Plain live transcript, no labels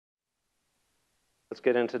Let's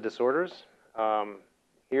get into disorders.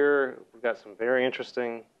 Here we've got some very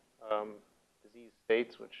interesting disease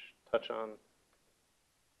states which touch on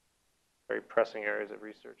very pressing areas of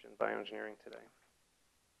research in bioengineering today.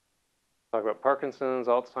 Talk about Parkinson's,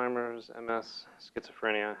 Alzheimer's, MS,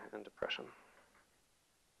 schizophrenia, and depression.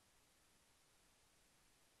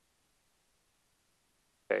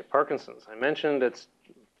 Okay, Parkinson's. I mentioned it's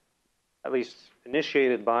at least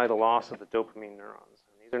initiated by the loss of the dopamine neurons.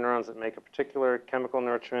 And these are neurons that make a particular chemical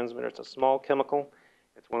neurotransmitter. It's a small chemical.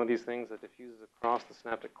 It's one of these things that diffuses across the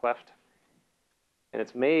synaptic cleft. And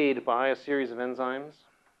it's made by a series of enzymes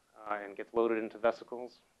and gets loaded into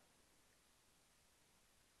vesicles.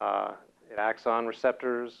 It acts on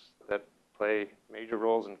receptors that play major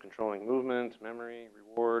roles in controlling movement, memory,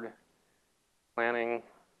 reward, planning,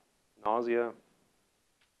 nausea,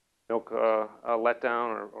 milk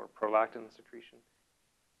letdown or prolactin secretion.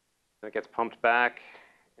 And it gets pumped back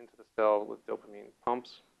into the cell with dopamine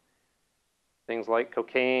pumps. Things like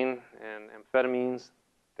cocaine and amphetamines,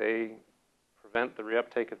 they prevent the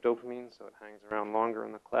reuptake of dopamine, so it hangs around longer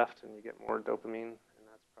in the cleft and you get more dopamine, and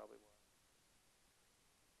that's probably one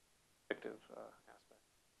addictive aspect.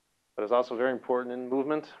 But it's also very important in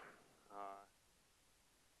movement.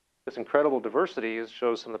 This incredible diversity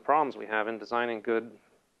shows some of the problems we have in designing good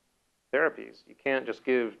therapies. You can't just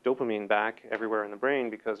give dopamine back everywhere in the brain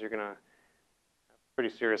because you're going to have pretty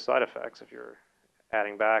serious side effects if you're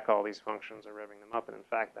adding back all these functions or revving them up, and in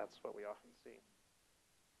fact, that's what we often see.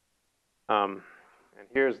 And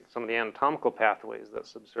here's some of the anatomical pathways that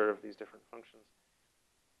subserve these different functions.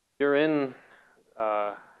 You're in,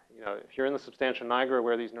 if you're in the substantia nigra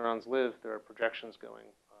where these neurons live, there are projections going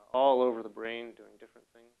all over the brain doing different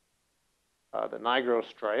things. The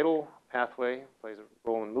nigrostriatal pathway plays a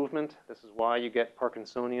role in movement. This is why you get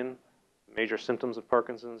Parkinsonian, major symptoms of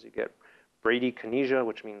Parkinson's. You get bradykinesia,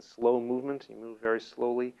 which means slow movement. You move very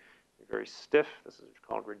slowly. You're very stiff. This is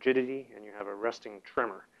called rigidity, and you have a resting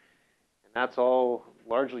tremor. And that's all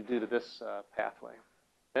largely due to this pathway.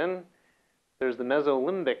 Then there's the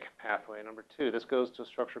mesolimbic pathway, number 2. This goes to a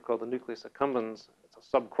structure called the nucleus accumbens. It's a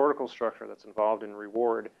subcortical structure that's involved in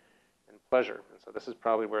reward and pleasure. And so this is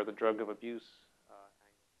probably where the drug of abuse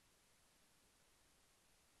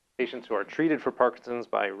patients who are treated for Parkinson's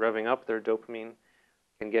by revving up their dopamine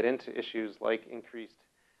can get into issues like increased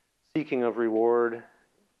seeking of reward,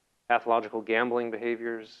 pathological gambling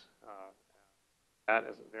behaviors. That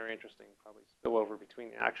is a very interesting, probably spillover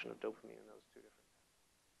between the action of dopamine and those two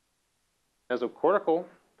different. Mesocortical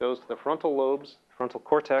goes to the frontal lobes, frontal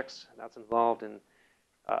cortex. That's involved in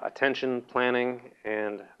attention, planning,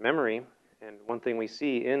 and memory. And one thing we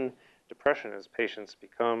see in depression is patients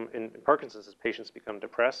become, in Parkinson's, is patients become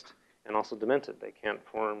depressed and also demented. They can't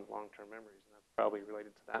form long-term memories, and that's probably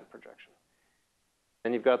related to that projection.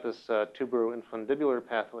 Then you've got this tuberoinfundibular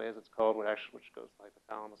pathway, as it's called, which goes to the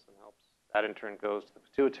hypothalamus and helps. That in turn goes to the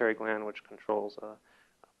pituitary gland, which controls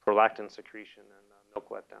prolactin secretion and milk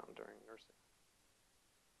letdown during nursing.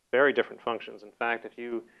 Very different functions. In fact, if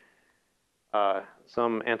you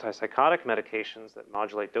some antipsychotic medications that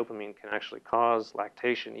modulate dopamine can actually cause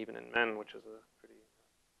lactation even in men, which is a pretty.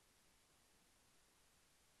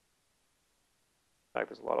 In fact,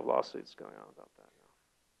 there's a lot of lawsuits going on about that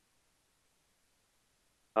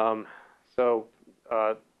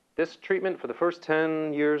now. This treatment for the first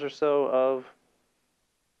 10 years or so of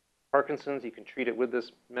Parkinson's, you can treat it with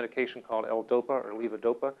this medication called L-DOPA or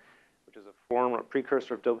levodopa, which is a form or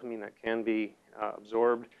precursor of dopamine that can be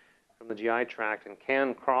absorbed from the GI tract and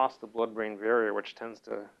can cross the blood-brain barrier, which is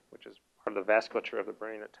part of the vasculature of the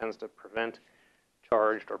brain that tends to prevent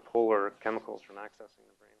charged or polar chemicals from accessing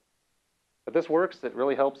the brain. But this works. It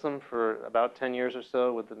really helps them for about 10 years or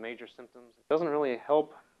so with the major symptoms. It doesn't really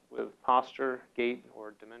help with posture, gait,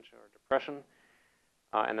 or dementia or depression.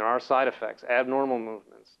 And there are side effects, abnormal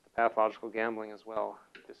movements, the pathological gambling as well.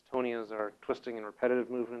 Dystonias are twisting and repetitive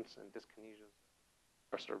movements, and dyskinesias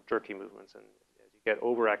are sort of jerky movements. And as you get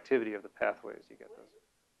overactivity of the pathways, you get those.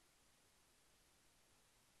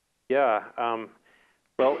 Yeah,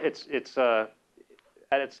 well, it's at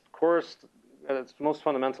its course, at its most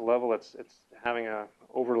fundamental level, it's having a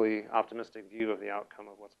overly optimistic view of the outcome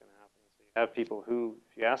of what's going to happen. So you have people who,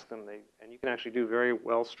 if you ask them, and you can actually do very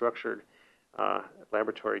well-structured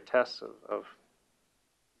laboratory tests of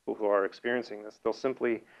people who are experiencing this. They'll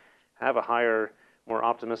simply have a higher, more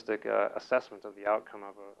optimistic assessment of the outcome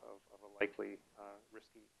of a likely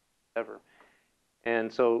risky endeavor.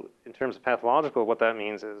 And so in terms of pathological, what that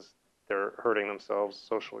means is they're hurting themselves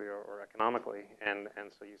socially or economically. And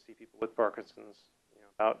so you see people with Parkinson's,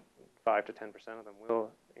 about 5 to 10% of them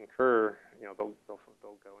will incur, they'll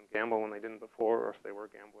go and gamble when they didn't before, or if they were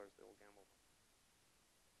gamblers, they will gamble.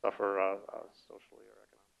 suffer socially or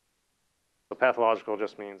economically. So pathological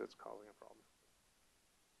just means it's causing a problem.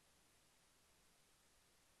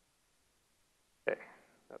 Okay,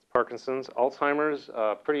 that's Parkinson's. Alzheimer's,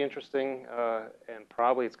 pretty interesting, and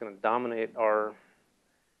probably it's going to dominate our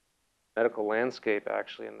medical landscape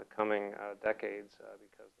actually in the coming decades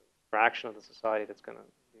because the fraction of the society that's going to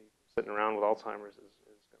be sitting around with Alzheimer's is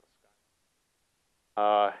going to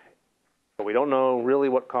skyrocket. But we don't know really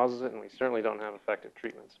what causes it, and we certainly don't have effective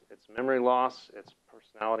treatments. It's memory loss, it's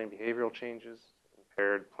personality and behavioral changes,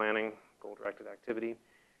 impaired planning, goal-directed activity.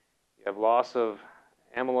 You have loss of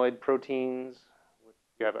amyloid proteins,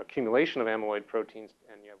 you have accumulation of amyloid proteins,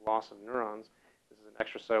 and you have loss of neurons. This is an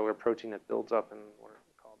extracellular protein that builds up in what are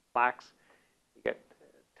called plaques. You get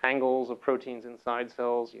tangles of proteins inside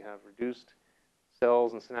cells. You have reduced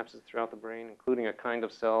cells and synapses throughout the brain, including a kind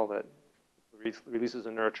of cell that releases a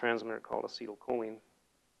neurotransmitter called acetylcholine.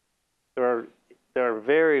 There are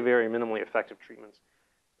very, very minimally effective treatments.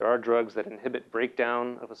 There are drugs that inhibit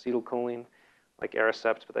breakdown of acetylcholine, like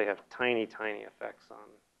Aricept, but they have tiny, tiny effects on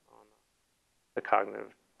the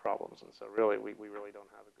cognitive problems. And so really, we really don't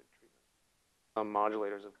have a good treatment. Some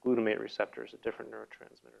modulators of glutamate receptors, a different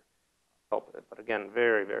neurotransmitter, help with it. But again,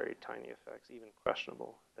 very, very tiny effects, even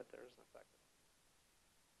questionable that there's an effect.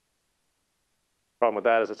 Problem with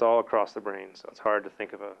that is it's all across the brain, so it's hard to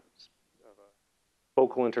think of a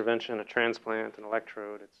focal intervention, a transplant, an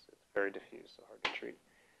electrode. It's very diffuse, so hard to treat.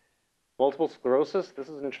 Multiple sclerosis, this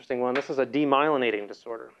is an interesting one. This is a demyelinating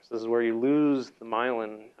disorder. So this is where you lose the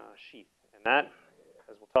myelin sheath. And that,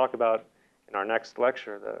 as we'll talk about in our next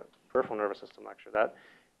lecture, the peripheral nervous system lecture, that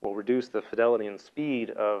will reduce the fidelity and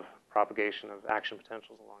speed of propagation of action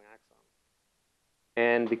potentials along axons.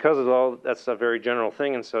 And because of all, that's a very general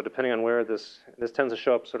thing, and so depending on where this tends to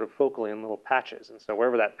show up sort of focally in little patches, and so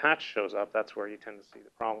wherever that patch shows up, that's where you tend to see the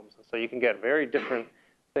problems. And so you can get very different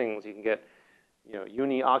things. You can get,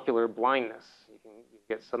 uniocular blindness. You can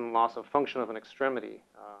get sudden loss of function of an extremity.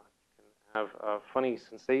 You can have funny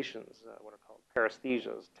sensations, what are called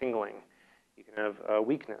paresthesias, tingling. You can have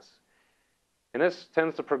weakness. And this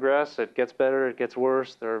tends to progress. It gets better, it gets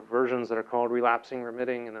worse. There are versions that are called relapsing,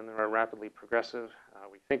 remitting, and then there are rapidly progressive.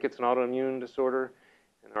 We think it's an autoimmune disorder,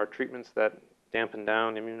 and there are treatments that dampen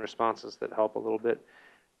down immune responses that help a little bit.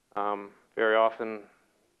 Very often,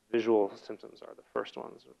 visual symptoms are the first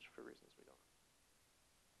ones, which for reasons we don't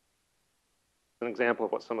know. An example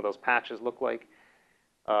of what some of those patches look like.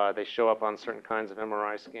 They show up on certain kinds of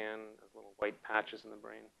MRI scan as little white patches in the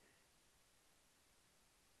brain.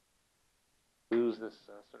 Lose this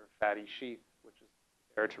sort of fatty sheath, which is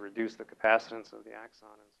there to reduce the capacitance of the axon,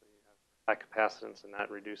 and so you have high capacitance, and that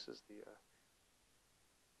reduces the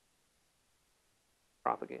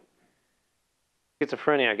propagate.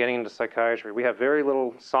 Schizophrenia, getting into psychiatry. We have very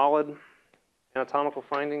little solid anatomical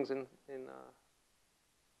findings in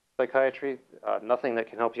psychiatry. Nothing that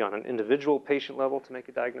can help you on an individual patient level to make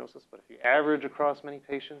a diagnosis, but if you average across many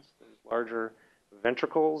patients, there's larger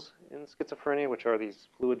ventricles in schizophrenia, which are these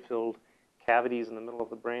fluid-filled cavities in the middle of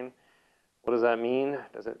the brain. What does that mean?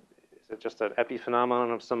 Is it just an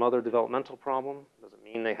epiphenomenon of some other developmental problem? Does it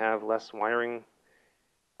mean they have less wiring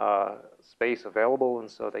space available, and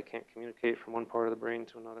so they can't communicate from one part of the brain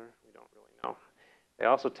to another? We don't really know. They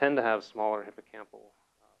also tend to have smaller hippocampal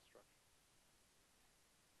structure.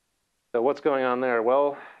 So what's going on there?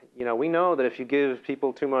 Well, we know that if you give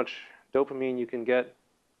people too much dopamine, you can get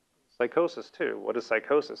psychosis too. What is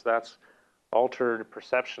psychosis? That's altered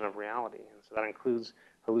perception of reality. And so that includes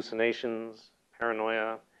hallucinations,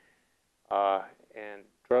 paranoia, and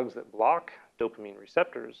drugs that block dopamine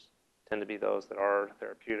receptors tend to be those that are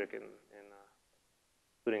therapeutic,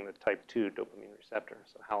 including the type 2 dopamine receptor,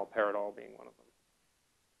 so haloperidol being one of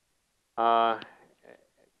them.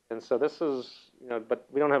 And so this is, but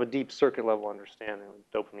we don't have a deep circuit level understanding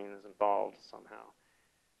that dopamine is involved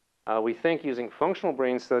somehow. We think using functional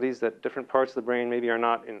brain studies that different parts of the brain maybe are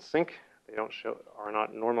not in sync. They are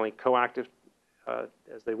not normally coactive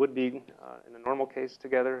as they would be in a normal case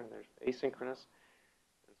together. They're asynchronous.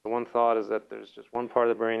 And so one thought is that there's just one part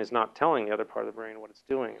of the brain is not telling the other part of the brain what it's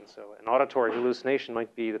doing. And so an auditory hallucination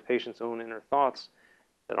might be the patient's own inner thoughts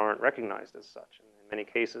that aren't recognized as such. And in many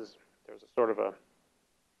cases, there's a sort of a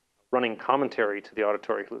running commentary to the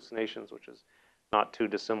auditory hallucinations, which is not too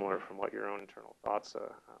dissimilar from what your own internal thoughts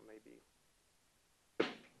may be.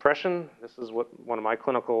 Depression, this is one of my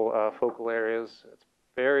clinical focal areas. It's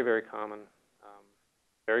very, very common,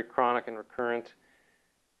 very chronic and recurrent.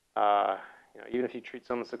 Even if you treat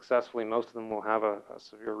someone successfully, most of them will have a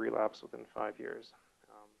severe relapse within 5 years.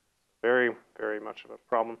 Very, very much of a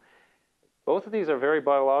problem. Both of these are very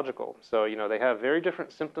biological. So, they have very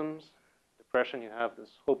different symptoms depression, you have this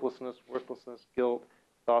hopelessness, worthlessness, guilt,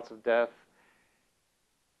 thoughts of death.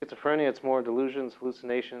 Schizophrenia, it's more delusions,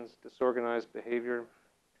 hallucinations, disorganized behavior.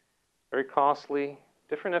 Very costly,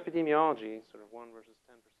 different epidemiology, sort of 1 versus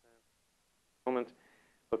 10% moment,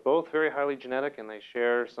 but both very highly genetic, and they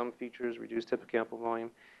share some features, reduced hippocampal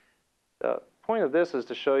volume. The point of this is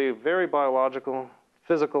to show you very biological,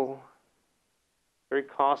 physical, very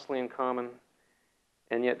costly and common,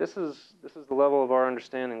 and yet this is the level of our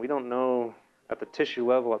understanding. We don't know at the tissue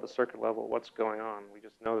level, at the circuit level, what's going on. We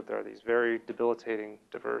just know that there are these very debilitating,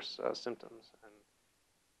 diverse symptoms,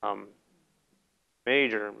 and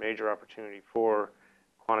major opportunity for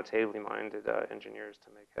quantitatively minded engineers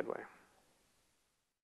to make headway.